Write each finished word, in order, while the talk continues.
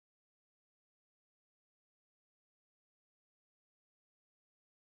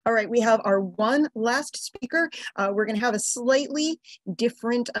All right, we have our one last speaker. We're going to have a slightly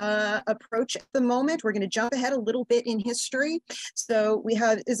different approach at the moment. We're going to jump ahead a little bit in history. So we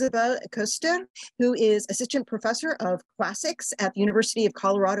have Isabel Köster, who is assistant professor of classics at the University of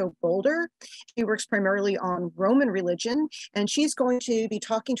Colorado Boulder. She works primarily on Roman religion, and she's going to be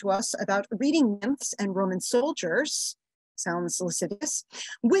talking to us about reading Nymphs and Roman Soldiers. Sounds lascivious,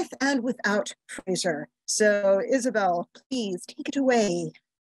 with and without Frazer. So Isabel, please take it away.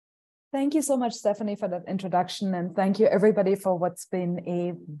 Thank you so much, Stephanie, for that introduction. And thank you, everybody, for what's been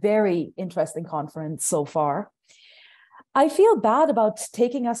a very interesting conference so far. I feel bad about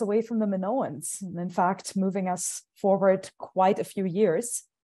taking us away from the Minoans, and in fact, moving us forward quite a few years.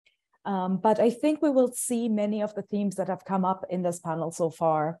 But I think we will see many of the themes that have come up in this panel so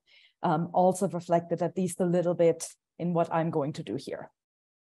far also reflected at least a little bit in what I'm going to do here.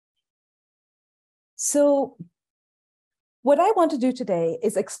 So, what I want to do today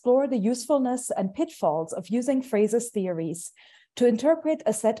is explore the usefulness and pitfalls of using Frazer's theories to interpret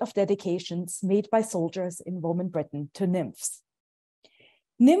a set of dedications made by soldiers in Roman Britain to nymphs.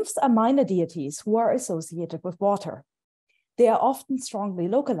 Nymphs are minor deities who are associated with water. They are often strongly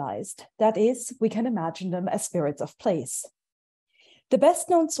localized, that is, we can imagine them as spirits of place. The best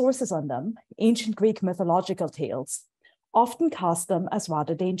known sources on them, ancient Greek mythological tales, often cast them as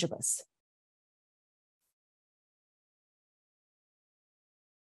rather dangerous.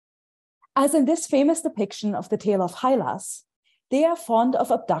 As in this famous depiction of the tale of Hylas, they are fond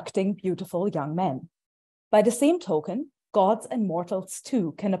of abducting beautiful young men. By the same token, gods and mortals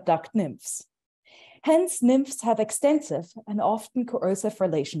too can abduct nymphs. Hence, nymphs have extensive and often coercive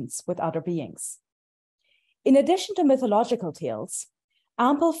relations with other beings. In addition to mythological tales,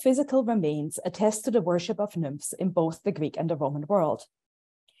 ample physical remains attest to the worship of nymphs in both the Greek and the Roman world.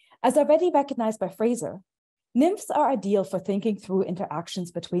 As already recognized by Frazer, nymphs are ideal for thinking through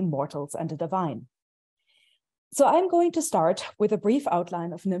interactions between mortals and the divine. So I'm going to start with a brief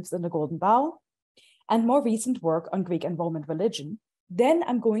outline of Nymphs in the Golden Bough and more recent work on Greek and Roman religion. Then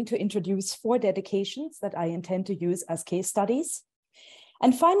I'm going to introduce 4 dedications that I intend to use as case studies.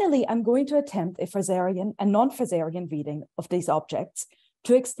 And finally, I'm going to attempt a Frazerian and non-Frazerian reading of these objects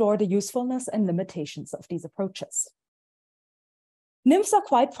to explore the usefulness and limitations of these approaches. Nymphs are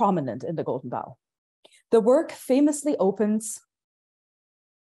quite prominent in the Golden Bough. The work famously opens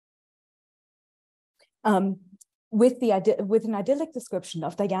with an idyllic description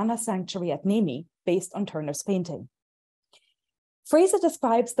of Diana's sanctuary at Nemi, based on Turner's painting. Frazer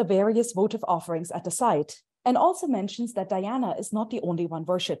describes the various votive offerings at the site and also mentions that Diana is not the only one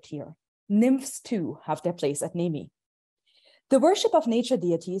worshipped here. Nymphs, too, have their place at Nemi. The worship of nature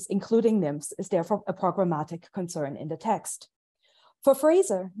deities, including nymphs, is therefore a programmatic concern in the text. For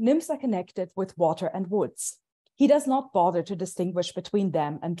Frazer, nymphs are connected with water and woods. He does not bother to distinguish between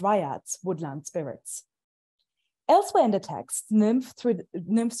them and dryads, woodland spirits. Elsewhere in the text, nymphs, through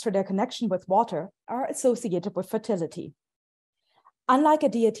their connection with water, are associated with fertility. Unlike a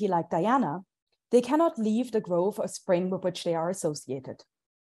deity like Diana, they cannot leave the grove or spring with which they are associated.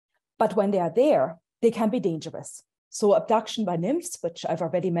 But when they are there, they can be dangerous. So abduction by nymphs, which I've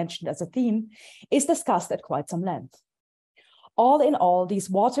already mentioned as a theme, is discussed at quite some length. All in all, these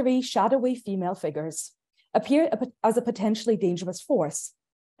watery, shadowy female figures appear as a potentially dangerous force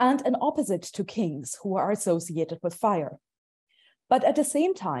and an opposite to kings who are associated with fire. But at the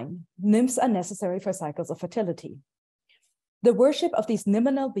same time, nymphs are necessary for cycles of fertility. The worship of these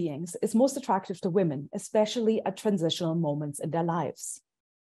nymphinal beings is most attractive to women, especially at transitional moments in their lives.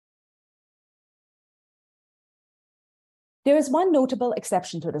 There is one notable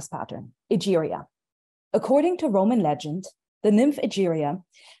exception to this pattern, Egeria. According to Roman legend, the nymph Egeria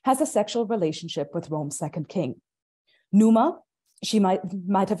has a sexual relationship with Rome's second king. Numa, she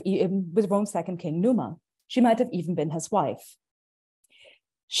might have with Rome's second king, Numa, she might have even been his wife.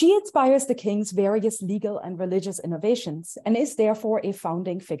 She inspires the king's various legal and religious innovations and is therefore a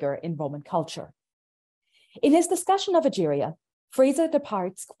founding figure in Roman culture. In his discussion of Egeria, Frazer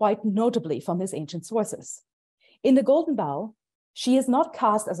departs quite notably from his ancient sources. In the Golden Bough, she is not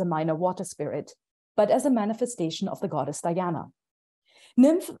cast as a minor water spirit, but as a manifestation of the goddess Diana.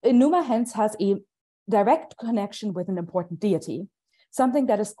 Numa hence has a direct connection with an important deity, something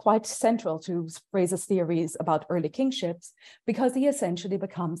that is quite central to Frazer's theories about early kingships, because he essentially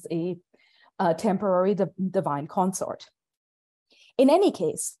becomes a temporary divine consort. In any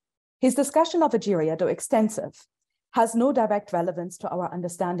case, his discussion of Egeria, though extensive, has no direct relevance to our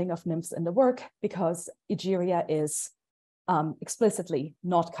understanding of nymphs in the work, because Egeria is explicitly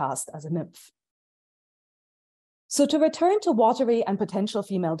not cast as a nymph. So to return to watery and potential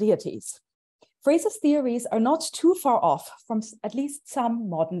female deities, Frazer's theories are not too far off from at least some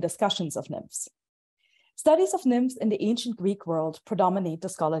modern discussions of nymphs. Studies of nymphs in the ancient Greek world predominate the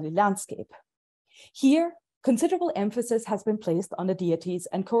scholarly landscape. Here, considerable emphasis has been placed on the deities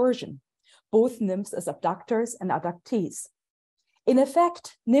and coercion, both nymphs as abductors and abductees. In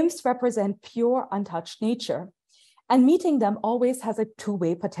effect, nymphs represent pure, untouched nature, and meeting them always has a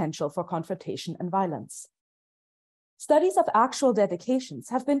two-way potential for confrontation and violence. Studies of actual dedications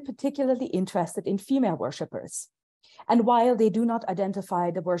have been particularly interested in female worshippers. And while they do not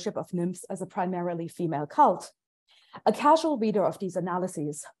identify the worship of nymphs as a primarily female cult, a casual reader of these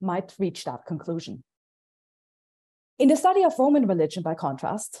analyses might reach that conclusion. In the study of Roman religion, by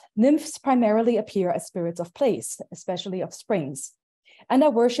contrast, nymphs primarily appear as spirits of place, especially of springs, and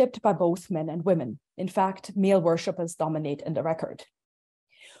are worshipped by both men and women. In fact, male worshippers dominate in the record.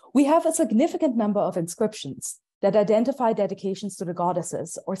 We have a significant number of inscriptions that identify dedications to the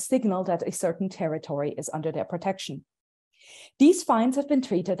goddesses or signal that a certain territory is under their protection. These finds have been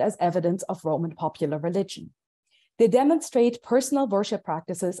treated as evidence of Roman popular religion. They demonstrate personal worship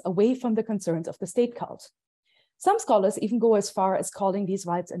practices away from the concerns of the state cult. Some scholars even go as far as calling these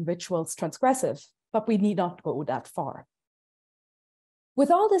rites and rituals transgressive, but we need not go that far. With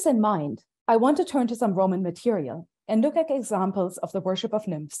all this in mind, I want to turn to some Roman material and look at examples of the worship of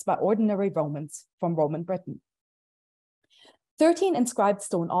nymphs by ordinary Romans from Roman Britain. 13 inscribed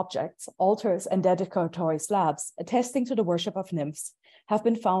stone objects, altars, and dedicatory slabs attesting to the worship of nymphs have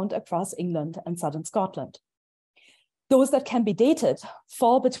been found across England and southern Scotland. Those that can be dated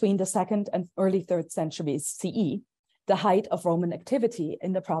fall between the 2nd and early 3rd centuries CE, the height of Roman activity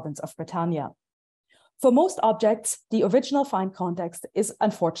in the province of Britannia. For most objects, the original find context is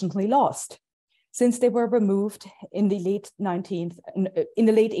unfortunately lost, since they were removed in the late 18th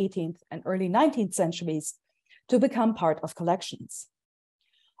and early 19th centuries to become part of collections.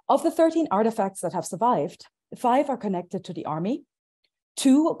 Of the 13 artifacts that have survived, 5 are connected to the army,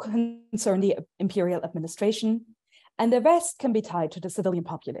 2 concern the imperial administration, and the rest can be tied to the civilian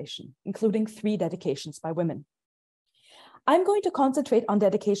population, including 3 dedications by women. I'm going to concentrate on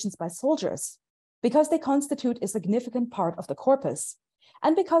dedications by soldiers because they constitute a significant part of the corpus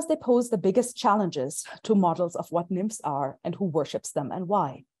and because they pose the biggest challenges to models of what nymphs are and who worships them and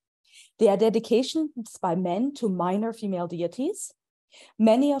why. They are dedications by men to minor female deities.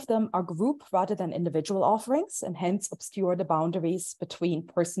 Many of them are group rather than individual offerings and hence obscure the boundaries between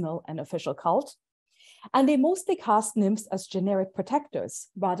personal and official cult. And they mostly cast nymphs as generic protectors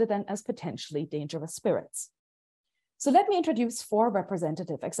rather than as potentially dangerous spirits. So let me introduce 4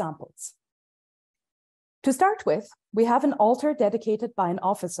 representative examples. To start with, we have an altar dedicated by an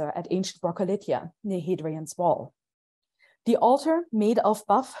officer at ancient Brigantia near Hadrian's Wall. The altar, made of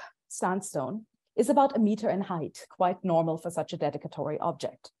buff sandstone, is about 1 meter in height, quite normal for such a dedicatory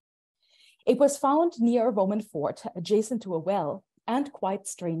object. It was found near a Roman fort adjacent to a well and, quite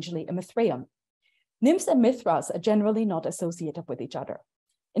strangely, a mithraeum. Nymphs and mithras are generally not associated with each other.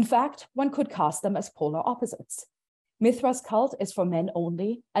 In fact, one could cast them as polar opposites. Mithra's cult is for men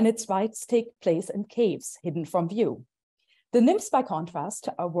only, and its rites take place in caves hidden from view. The nymphs, by contrast,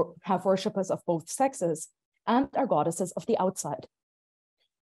 have worshippers of both sexes and are goddesses of the outside.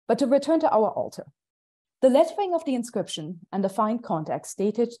 But to return to our altar, the lettering of the inscription and the find context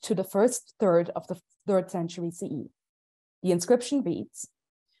dated to the 1st third of the 3rd century CE. The inscription reads,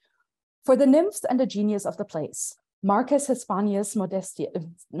 "For the nymphs and the genius of the place, Marcus Hispanius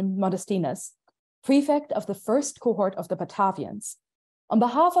Modestinus, prefect of the 1st cohort of the Batavians, on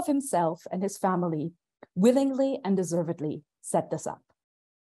behalf of himself and his family, willingly and deservedly set this up."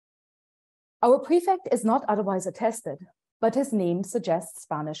 Our prefect is not otherwise attested, but his name suggests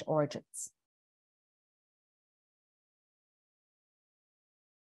Spanish origins.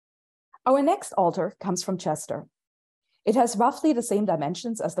 Our next altar comes from Köster. It has roughly the same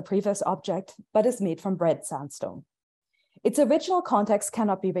dimensions as the previous object, but is made from red sandstone. Its original context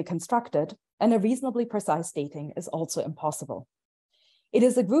cannot be reconstructed, and a reasonably precise dating is also impossible. It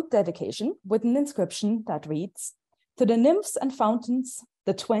is a group dedication with an inscription that reads, "To the nymphs and fountains,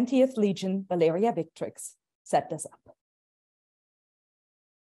 the 20th Legion Valeria Victrix set this up."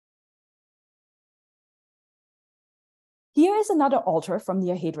 Here is another altar from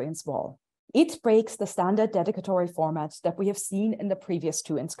near Hadrian's Wall. It breaks the standard dedicatory format that we have seen in the previous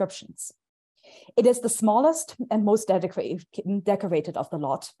 2 inscriptions. It is the smallest and most decorated of the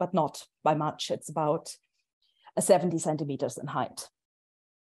lot, but not by much. It's about 70 centimeters in height.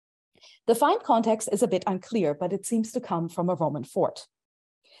 The find context is a bit unclear, but it seems to come from a Roman fort.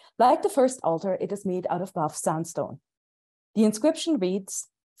 Like the first altar, it is made out of buff sandstone. The inscription reads,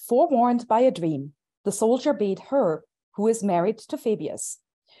 "Forewarned by a dream, the soldier bade her, who is married to Fabius,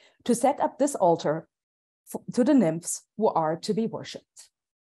 to set up this altar to the nymphs who are to be worshipped.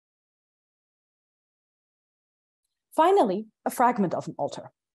 Finally, a fragment of an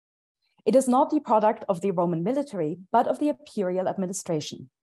altar. It is not the product of the Roman military, but of the imperial administration.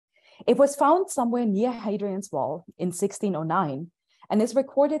 It was found somewhere near Hadrian's Wall in 1609 and is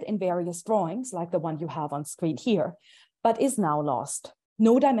recorded in various drawings, like the one you have on screen here, but is now lost.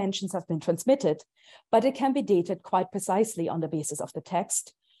 No dimensions have been transmitted, but it can be dated quite precisely on the basis of the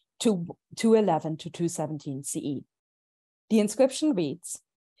text to 211 to 217 CE. The inscription reads,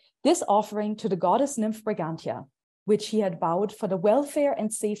 "This offering to the goddess nymph Brigantia, which he had vowed for the welfare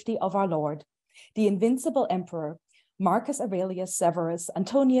and safety of our Lord, the invincible emperor, Marcus Aurelius Severus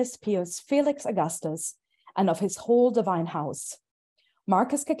Antonius Pius Felix Augustus, and of his whole divine house,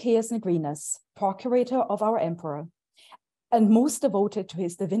 Marcus Caecus Nigrinus, procurator of our emperor, and most devoted to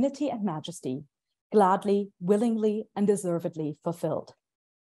his divinity and majesty, gladly, willingly, and deservedly fulfilled."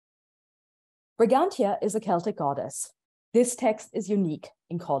 Brigantia is a Celtic goddess. This text is unique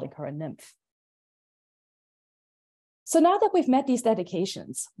in calling her a nymph. So now that we've met these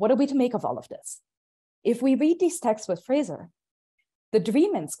dedications, what are we to make of all of this? If we read these texts with Frazer, the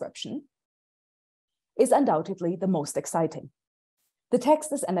dream inscription is undoubtedly the most exciting. The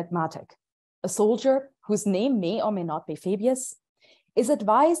text is enigmatic. A soldier, whose name may or may not be Fabius, is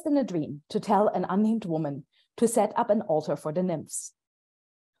advised in a dream to tell an unnamed woman to set up an altar for the nymphs.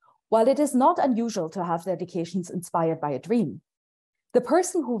 While it is not unusual to have dedications inspired by a dream, the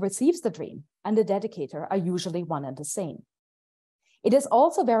person who receives the dream and the dedicator are usually one and the same. It is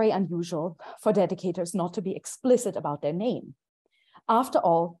also very unusual for dedicators not to be explicit about their name. After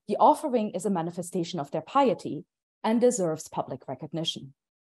all, the offering is a manifestation of their piety and deserves public recognition.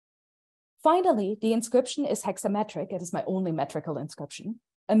 Finally, the inscription is hexametric. It is my only metrical inscription,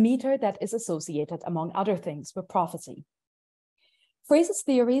 a meter that is associated, among other things, with prophecy. Frazer's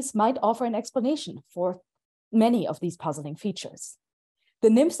theories might offer an explanation for many of these puzzling features.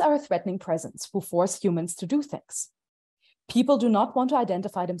 The nymphs are a threatening presence who force humans to do things. People do not want to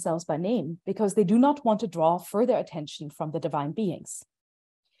identify themselves by name because they do not want to draw further attention from the divine beings.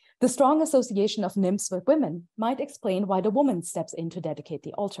 The strong association of nymphs with women might explain why the woman steps in to dedicate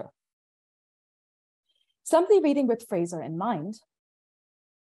the altar. Somebody reading with Frazer in mind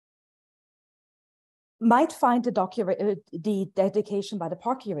might find the dedication by the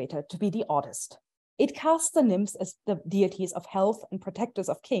procurator to be the oddest. It casts the nymphs as the deities of health and protectors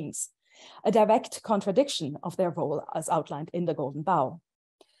of kings, a direct contradiction of their role as outlined in the Golden Bough.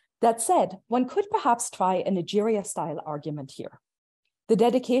 That said, one could perhaps try a Nigeria-style argument here. The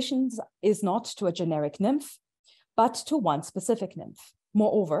dedication is not to a generic nymph, but to one specific nymph.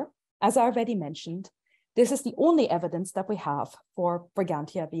 Moreover, as I already mentioned, this is the only evidence that we have for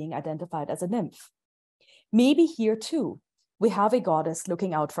Brigantia being identified as a nymph. Maybe here too, we have a goddess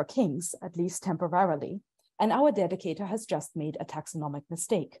looking out for kings, at least temporarily, and our dedicator has just made a taxonomic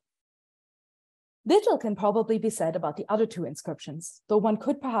mistake. Little can probably be said about the other two inscriptions, though one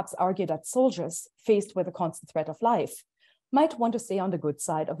could perhaps argue that soldiers, faced with a constant threat of life, might want to stay on the good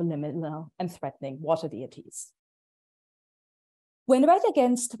side of liminal and threatening water deities. When read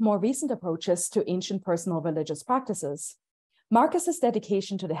against more recent approaches to ancient personal religious practices, Marcus's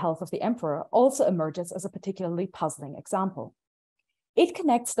dedication to the health of the emperor also emerges as a particularly puzzling example. It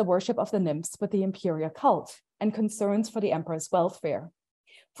connects the worship of the nymphs with the imperial cult and concerns for the emperor's welfare,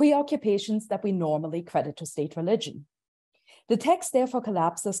 preoccupations that we normally credit to state religion. The text therefore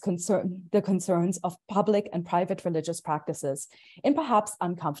collapses the concerns of public and private religious practices in perhaps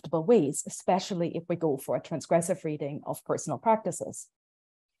uncomfortable ways, especially if we go for a transgressive reading of personal practices.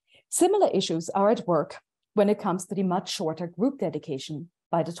 Similar issues are at work when it comes to the much shorter group dedication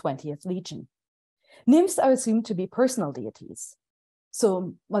by the 20th Legion. Nymphs are assumed to be personal deities.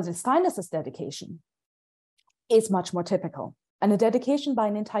 So Modestinus's dedication is much more typical, and a dedication by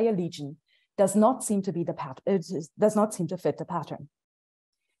an entire legion does not seem to fit the pattern.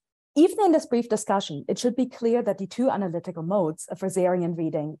 Even in this brief discussion, it should be clear that the two analytical modes, a Frazerian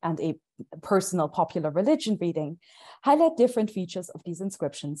reading and a personal popular religion reading, highlight different features of these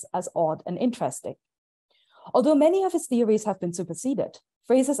inscriptions as odd and interesting. Although many of his theories have been superseded,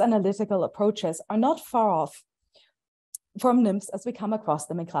 Frazer's analytical approaches are not far off from nymphs as we come across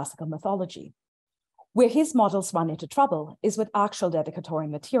them in classical mythology. Where his models run into trouble is with actual dedicatory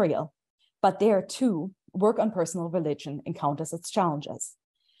material, but there too, work on personal religion encounters its challenges.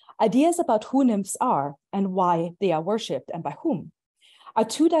 Ideas about who nymphs are and why they are worshipped and by whom are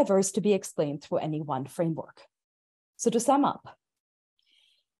too diverse to be explained through any one framework. So to sum up,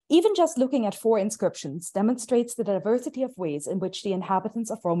 even just looking at 4 inscriptions demonstrates the diversity of ways in which the inhabitants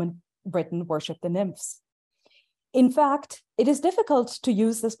of Roman Britain worship the nymphs. In fact, it is difficult to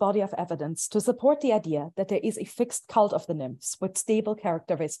use this body of evidence to support the idea that there is a fixed cult of the nymphs with stable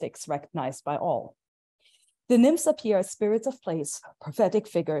characteristics recognized by all. The nymphs appear as spirits of place, prophetic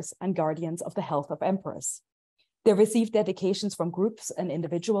figures, and guardians of the health of emperors. They receive dedications from groups and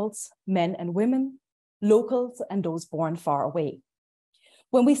individuals, men and women, locals, and those born far away.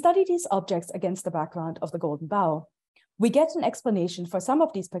 When we study these objects against the background of the Golden Bough, we get an explanation for some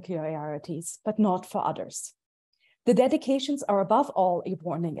of these peculiarities, but not for others. The dedications are above all a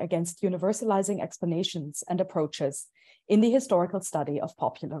warning against universalizing explanations and approaches in the historical study of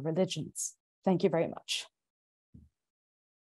popular religions. Thank you very much.